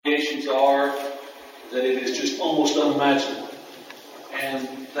obligations are that it is just almost unimaginable.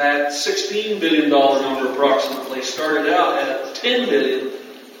 And that $16 billion number approximately started out at $10 billion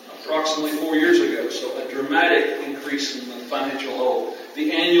approximately 4 years ago. So a dramatic increase in the financial hole.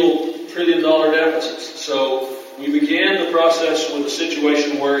 The annual $1 trillion deficits. So we began the process with a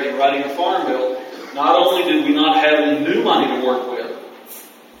situation where in writing a farm bill, not only did we not have any new money to work with,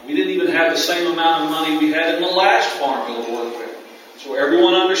 we didn't even have the same amount of money we had in the last farm bill to work with. So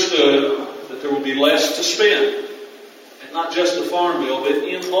everyone understood that there would be less to spend. And not just the farm bill, but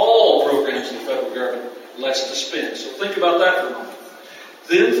in all programs in the federal government, less to spend. So think about that for a moment.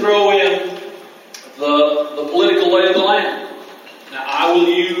 Then throw in the political lay of the land. Now, I will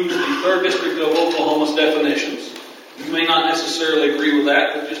use the 3rd District of Oklahoma's definitions. You may not necessarily agree with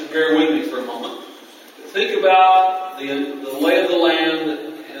that, but just bear with me for a moment. Think about the lay of the land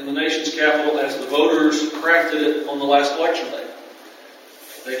in the nation's capital as the voters crafted it on the last election day.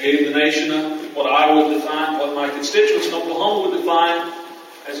 They gave the nation what I would define, what my constituents in Oklahoma would define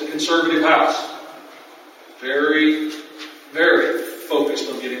as a conservative house. Very, very focused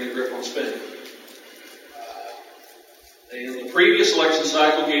on getting a grip on spending. They, in the previous election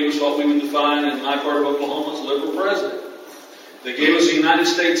cycle, gave us what we would define in my part of Oklahoma as a liberal president. They gave us a United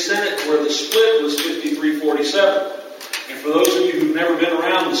States Senate where the split was 53-47. And for those of you who've never been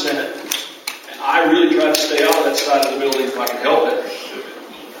around the Senate, and I really try to stay out of that side of the building if I can help it.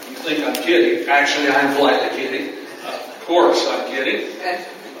 You think I'm kidding. Actually, I'm politely kidding. Of course I'm kidding.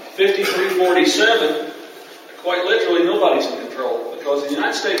 53-47, quite literally nobody's in control. Because in the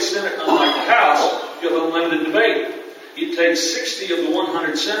United States Senate, unlike the House, you have unlimited debate. It takes 60 of the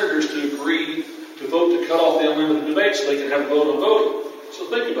 100 senators to agree to vote to cut off the unlimited debate so they can have a vote on voting. So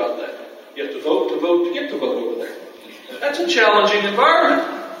think about that. You have to vote to get to vote over there. That's a challenging environment.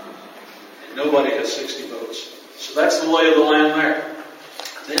 And nobody has 60 votes. So that's the lay of the land there.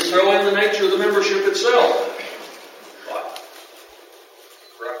 Then throw in the nature of the membership itself.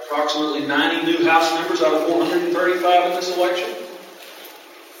 Approximately 90 new House members out of 435 in this election.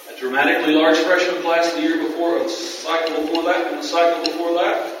 A dramatically large freshman class the year before, a cycle before that, and the cycle before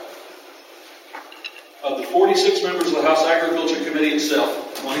that. Of the 46 members of the House Agriculture Committee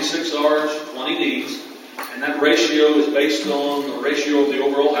itself, 26 R's, 20 D's, and that ratio is based on the ratio of the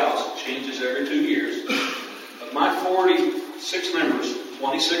overall House. It changes every 2 years. Of my 46 members,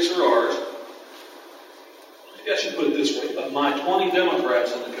 26 are R's. Maybe I should put it this way. Of my 20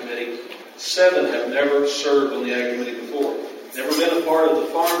 Democrats on the committee, 7 have never served on the Ag Committee before. Never been a part of the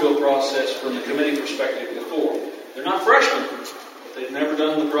Farm Bill process from the committee perspective before. They're not freshmen, but they've never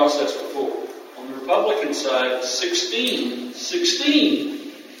done the process before. On the Republican side, 16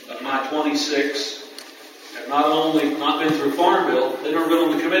 of my 26 have not only not been through Farm Bill, they've never been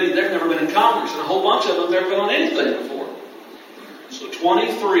on the committee, they've never been in Congress, and a whole bunch of them have never been on anything before. So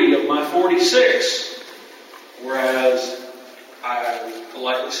 23 of my 46, whereas I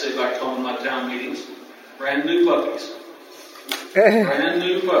politely say back home in my town meetings, brand new puppies. Brand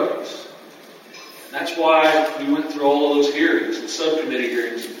new puppies. And that's why we went through all of those hearings, and subcommittee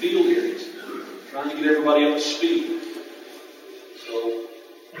hearings, and field hearings, trying to get everybody up to speed. So,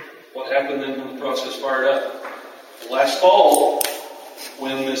 what happened then when the process fired up? Last fall,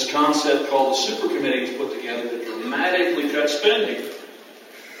 when this concept called the super committee was put together to dramatically cut spending,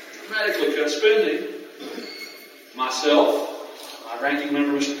 myself, my ranking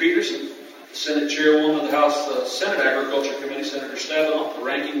member, Mr. Peterson, the Senate chairwoman of the House Senate Agriculture Committee, Senator Stabenow, the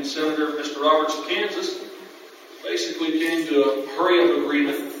ranking senator, Mr. Roberts of Kansas, basically came to a hurry-up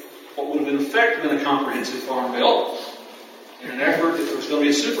agreement, what would have in effect been a comprehensive farm bill, in an effort, if there was going to be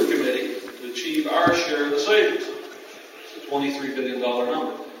a super committee, to achieve our share of the savings. It's a $23 billion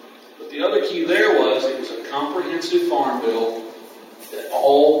number. But the other key there was it was a comprehensive farm bill that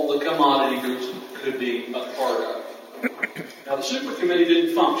all the commodity groups could be a part of. Now, the super committee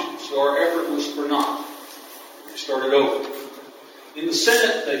didn't function, so our effort was for naught. We started over. In the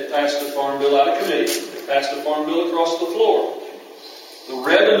Senate, they passed the farm bill out of committee. They passed the farm bill across the floor. The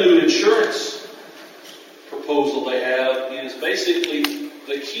revenue insurance proposal they have is basically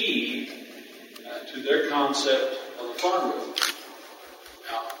the key to their concept of the farm bill.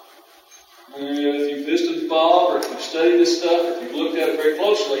 Now, if you've visited Bob, or if you've studied this stuff, or if you've looked at it very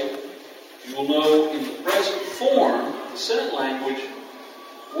closely, you will know in the present form, the Senate language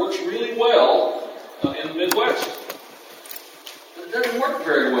works really well in the Midwest. But it doesn't work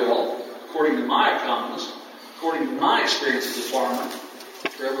very well, according to my economist, according to my experience as a farmer,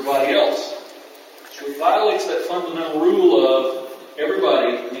 for everybody else. So it violates that fundamental rule of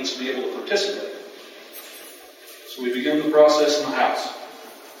everybody needs to be able to participate. So we begin the process in the House.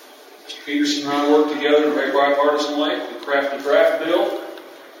 Mr. Peterson and I worked together in a very bipartisan way. We crafted a draft bill.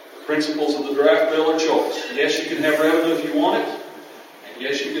 principles of the draft bill are choice. Yes, you can have revenue if you want it. And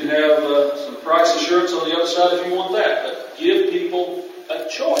yes, you can have some price assurance on the other side if you want that. But give people a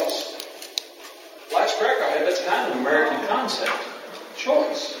choice. Last cracker I had, that's kind of an American concept.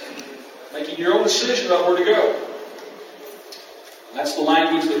 Choice. Making your own decision about where to go. And that's the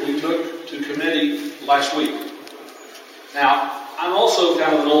language that we took to committee last week. Now, I'm also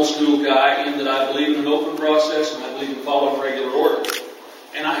kind of an old school guy in that I believe in an open process and I believe in following regular order.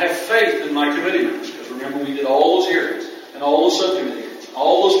 And I have faith in my committee members, because remember we did all those hearings and all those subcommittee hearings,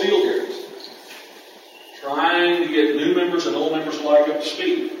 all those field hearings, trying to get new members and old members alike up to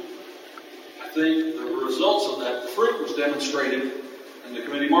speed. I think the results of that, the fruit was demonstrated in the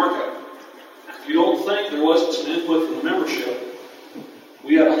committee markup. Now, if you don't think there wasn't some input from the membership,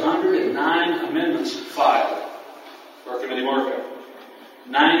 we had 109 amendments filed for our committee markup.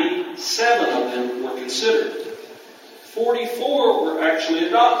 97 of them were considered. 44 were actually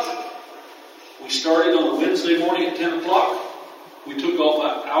adopted. We started on a Wednesday morning at 10 o'clock. We took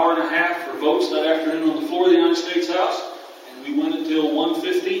off an hour and a half for votes that afternoon on the floor of the United States House, and we went until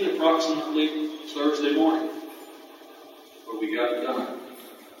 1:15 approximately Thursday morning. But we got it done.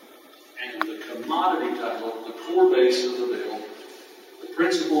 And the commodity title, the core base of the bill, the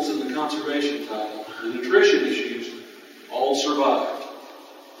principles in the conservation title, the nutrition issues, all survived.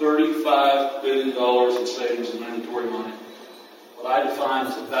 $35 billion in savings and mandatory money. What I define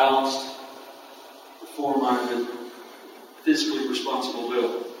as a balanced, reform-minded, fiscally responsible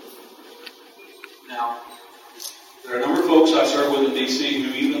bill. Now, there are a number of folks I serve with in D.C.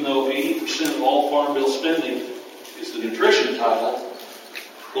 who, even though 80% of all farm bill spending is the nutrition title,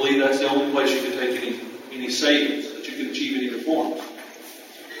 believe that's the only place you can take any savings, that you can achieve any reform.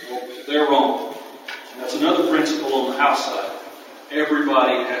 Well, they're wrong. And that's another principle on the House side.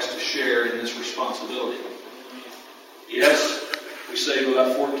 Everybody has to share in this responsibility. Yes, we save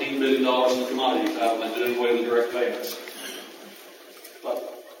about $14 billion in the commodity title by doing away with the direct payments.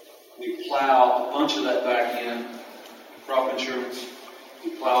 But we plow a bunch of that back in crop insurance. We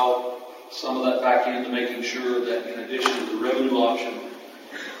plow some of that back into making sure that in addition to the revenue option,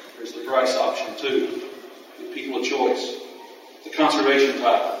 there's the price option too. Give people a choice. The conservation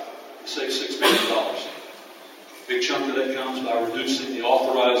title, we save $6 billion. A big chunk of that comes by reducing the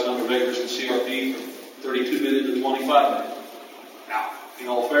authorized number of acres in CRP from 32 million to 25 million. Now, in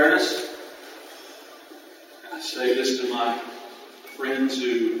all fairness, and I say this to my friends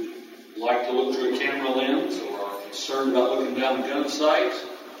who like to look through a camera lens or are concerned about looking down a gun sight,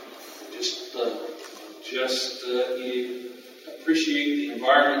 just appreciate the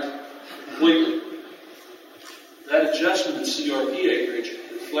environment completely. That adjustment in CRP acreage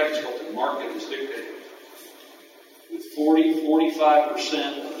reflects what the market is dictating. With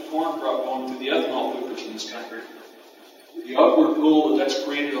 40-45% of the corn crop going through the ethanol coopers in this country, with the upward pull that's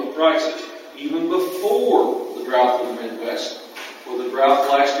created on prices, even before the drought in the Midwest, or the drought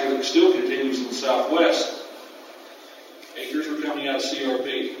last year that still continues in the Southwest, acres are coming out of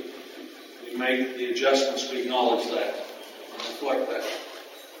CRP. We make the adjustments, we acknowledge that, and reflect that.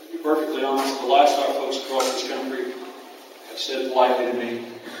 To be perfectly honest, the livestock folks across this country have said politely to me,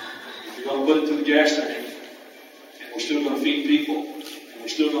 if you're going to put it to the gas tank, we're still going to feed people, and we're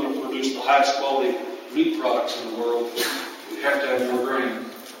still going to produce the highest quality meat products in the world, we have to have more grain.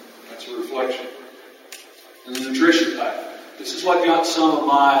 That's a reflection. And the nutrition type. This is what got some of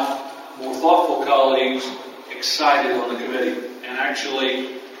my more thoughtful colleagues excited on the committee, and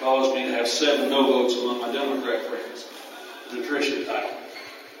actually caused me to have 7 no votes among my Democrat friends. The nutrition type.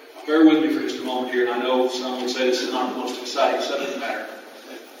 Bear with me for just a moment here, and I know some will say this is not the most exciting subject matter.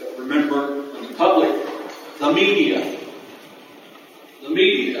 But remember, the public, the media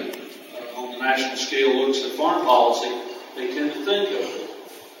on the national scale looks at farm policy, they tend to think of the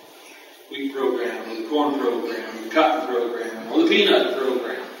wheat program, or the corn program, or the cotton program, or the peanut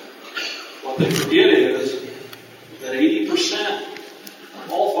program. What they forget is that 80%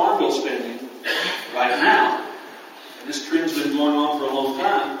 of all farm bill spending right now, and this trend's been going on for a long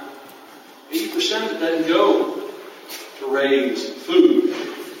time, 80% of it doesn't go to raise food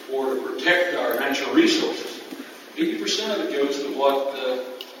or to protect our natural resources. 80% of it goes to what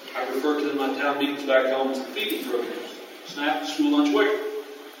I refer to in my town meetings back home as the feeding program. SNAP, school lunch WIC.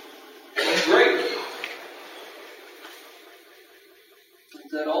 That's great.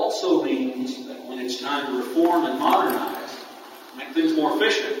 But that also means that when it's time to reform and modernize, make things more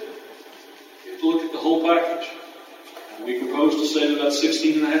efficient, you have to look at the whole package. And we proposed to save about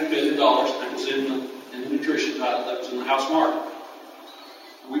 $16.5 billion. That was in the nutrition title. That was in the House mark.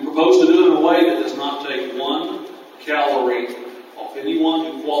 We propose to do it in a way that does not take 1 calorie off anyone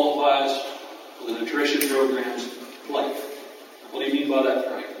who qualifies for the nutrition program's plate. What do you mean by that,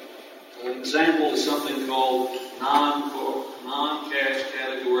 Frank? an example is something called non-cash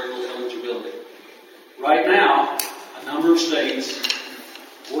categorical eligibility. Right now, a number of states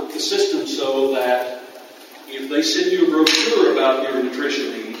work the system so that if they send you a brochure about your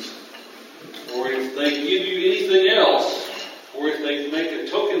nutrition needs, or if they give you anything else, or if they make a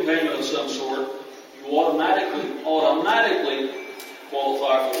token payment of some sort, you automatically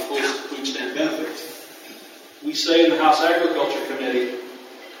qualify for the full food stamp benefits. We say in the House Agriculture Committee,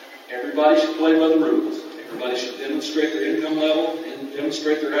 everybody should play by the rules. Everybody should demonstrate their income level, and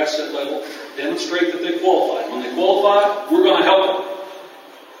demonstrate their asset level, demonstrate that they qualify. When they qualify, we're going to help them.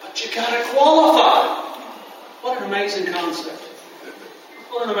 But you got to qualify. What an amazing concept.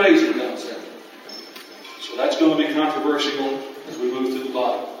 What an amazing concept. So that's going to be controversial as we move to the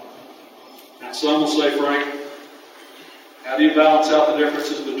bottom. Now some will say, Frank, how do you balance out the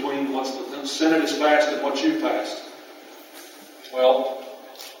differences between what the Senate has passed and what you've passed? Well,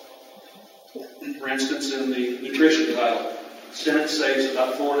 for instance, in the nutrition title, the Senate saves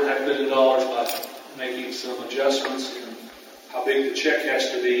about $4.5 billion by making some adjustments in how big the check has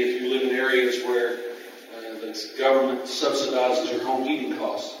to be if you live in areas where the government subsidizes your home heating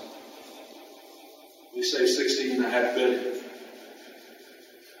costs. We save $16.5 billion.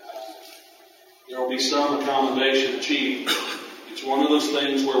 There will be some accommodation achieved. It's one of those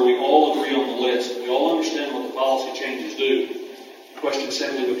things where we all agree on the list. We all understand what the policy changes do. The question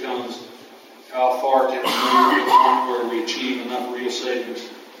simply becomes, how far can we move to the point where we achieve enough real savings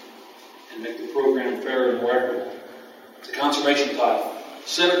and make the program fairer and more equitable? The conservation title.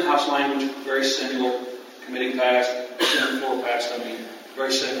 Senate and House language, very similar. Committee passed, Senate floor passed,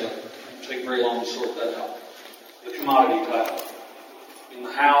 very similar. It'll take very long to sort that out. The commodity title. In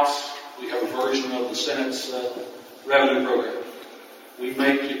the House, we have a version of the Senate's revenue program. We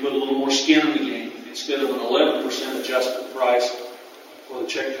make you put a little more skin in the game. Instead of an 11% adjustment price before the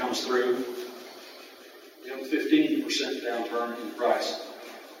check comes through, we have a 15% downturn in price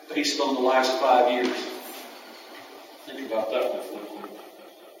based on the last 5 years. Think about that one for a moment.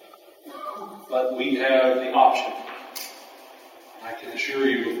 But we have the option. I can assure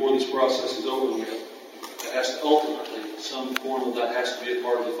you, before this process is over with, that has to ultimately, some form of that has to be a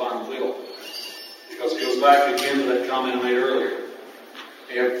part of the final bill. Because it goes back again to that comment I made earlier.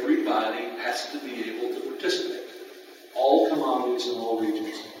 Everybody has to be able to participate. All commodities in all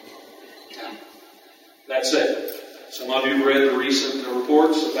regions. That's it. Some of you read the recent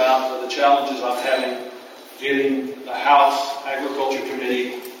reports about the challenges I'm having getting the House Agriculture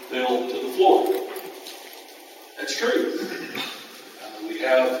Committee bill to the floor. That's true. We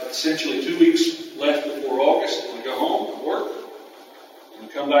have essentially 2 weeks left before August. When we go home and work, when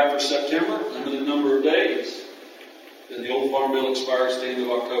we come back for September, limited number of days, then the old Farm Bill expires at the end of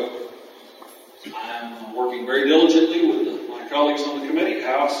October. I'm working very diligently with my colleagues on the committee,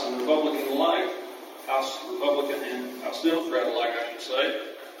 House and Republican alike, House Republican and House Democrat alike, I should say,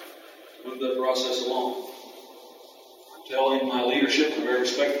 to move that process along. I'm telling my leadership in a very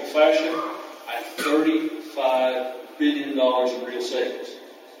respectful fashion, I have $35 billion in real savings.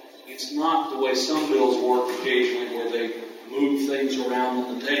 It's not the way some bills work occasionally where they move things around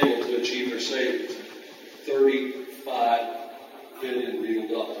on the table to achieve their savings. $35 billion real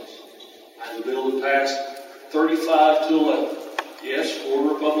dollars. And the bill that passed 35 to 11. Yes,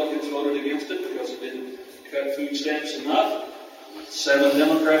 4 Republicans voted against it because it didn't cut food stamps enough. 7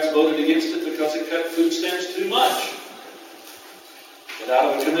 Democrats voted against it because it cut food stamps too much. But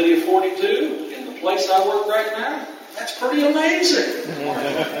out of a committee of 42, in the place I work right now, that's pretty amazing.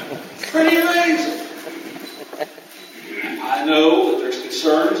 Pretty amazing. I know that there's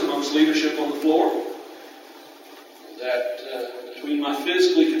concerns amongst leadership on the floor that between my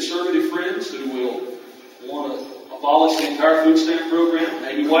physically conservative friends who will want to abolish the entire food stamp program,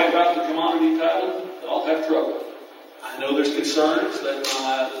 maybe wipe out the commodity title, I'll have trouble. I know there's concerns that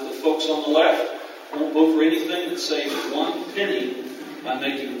the folks on the left won't vote for anything that saves 1 penny by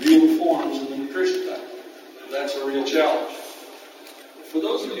making real reforms in the nutrition title. That's a real challenge. But for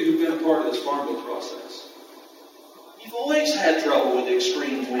those of you who've been a part of this Farm Bill process, you've always had trouble with the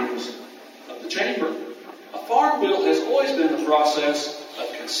extreme wings of the chamber. A Farm Bill has always been the process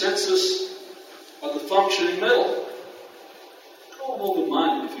of consensus of the functioning middle. Call them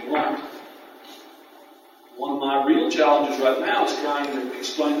open-minded if you want. One of my real challenges right now is trying to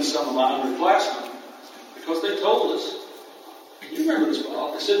explain to some of my underclassmen, because they told us, you remember this,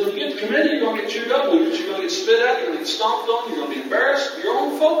 Bob? They said, when you get to committee, you're going to get chewed up with it. You're going to get spit at, you're going to get stomped on, you're going to be embarrassed. Your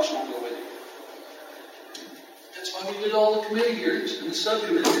own folks won't go with you. That's why we did all the committee hearings and the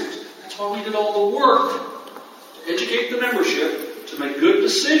subcommittee hearings. That's why we did all the work to educate the membership to make good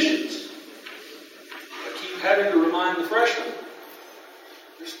decisions. I keep having to remind the freshmen,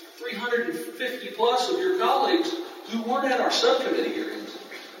 there's 350 plus of your colleagues who weren't at our subcommittee hearings,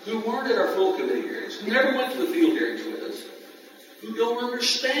 who weren't at our full committee hearings, who never went to the field hearings with us, who don't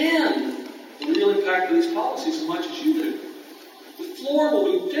understand the real impact of these policies as much as you do. The floor will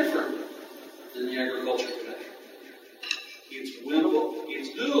be different than the Agriculture Committee. It's winnable, it's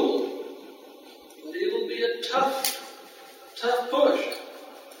doable, but it'll be a tough push.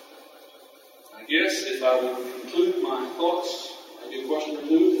 I guess if I would conclude my thoughts, maybe a question or two,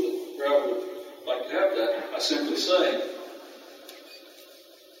 if the crowd would like to have that, I simply say,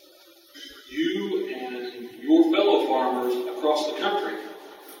 you and your fellow farmers across the country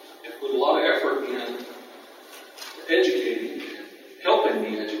have put a lot of effort in educating, helping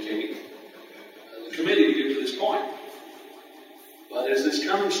me educate the committee to get to this point. But as this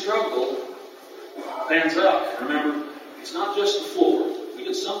coming struggle pans out, remember, it's not just the floor. We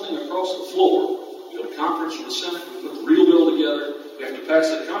get something across the floor. We go to conference with the Senate, we put the real bill together, we have to pass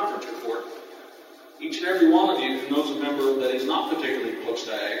that conference report. Each and every one of you who knows a member that is not particularly close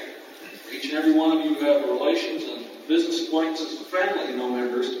to ag, each and every one of you who have relations and business acquaintances and family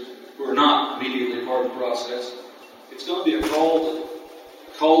members who are not immediately part of the process, it's going to be a call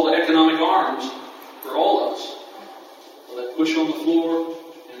to economic arms for all of us. So that push on the floor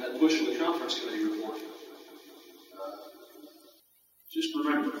and that push of the conference committee report. Just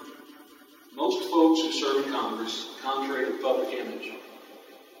remember, most folks who serve in Congress, contrary to public image,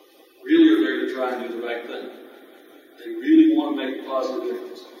 really are there to try and do the right thing. They really want to make a positive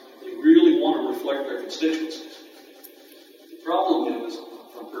difference. They really want to reflect their constituencies. The problem is,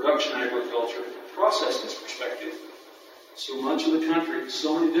 from production agriculture, processing perspective, so much of the country,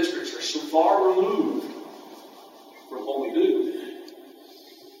 so many districts are so far removed from what we do,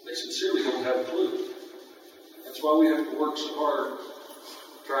 they sincerely don't have a clue. That's why we have to work so hard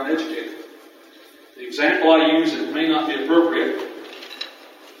to try and educate them. The example I use, it may not be appropriate.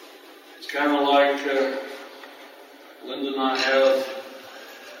 It's kind of like Linda and I have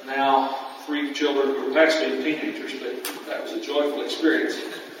now 3 children who are past being teenagers, but that was a joyful experience.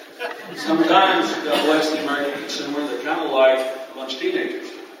 Sometimes, God bless the American consumer, they're kind of like a bunch of teenagers.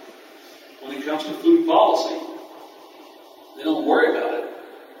 When it comes to food policy, they don't worry about it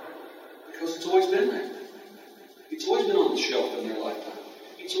because it's always been there. It's always been on the shelf in their lifetime.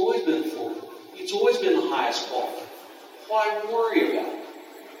 It's always been affordable. It's always been the highest quality. Why worry about it?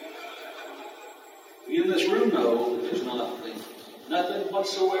 We in this room know that there's nothing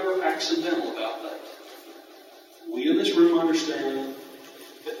whatsoever accidental about that. We in this room understand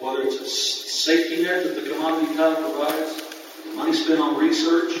that whether it's a safety net that the commodity title provides, the money spent on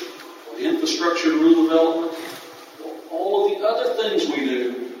research, or the infrastructure and rural development, or all of the other things we do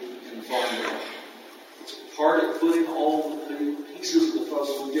in the farm world, it's part of putting all the pieces of the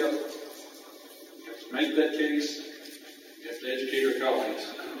puzzle together. We have to make that case. We have to educate our colleagues.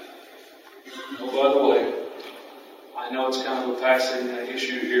 Oh, by the way, I know it's kind of a passing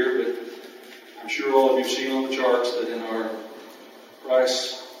issue here, but I'm sure all of you have seen on the charts that in our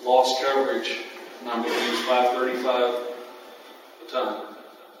price loss coverage number is 535 a ton.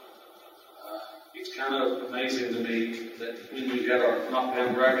 It's kind of amazing to me that when we had our knock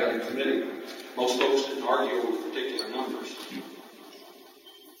down drag out in committee, most folks didn't argue over particular numbers.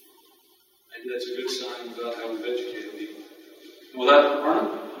 Maybe that's a good sign about how we've educated people. And with that,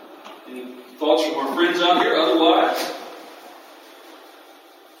 Arnold, any thoughts from our friends out here? Otherwise,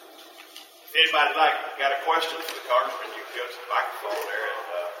 if anybody's got a question for the congressman, you can go to the microphone there.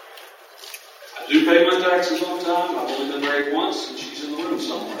 I do pay my taxes on time. I've only been married once, and she's in the room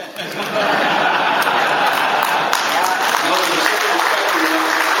somewhere.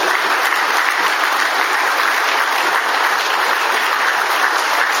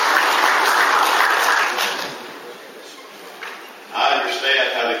 I understand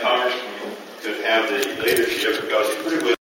how the congressman could have the leadership because he pretty much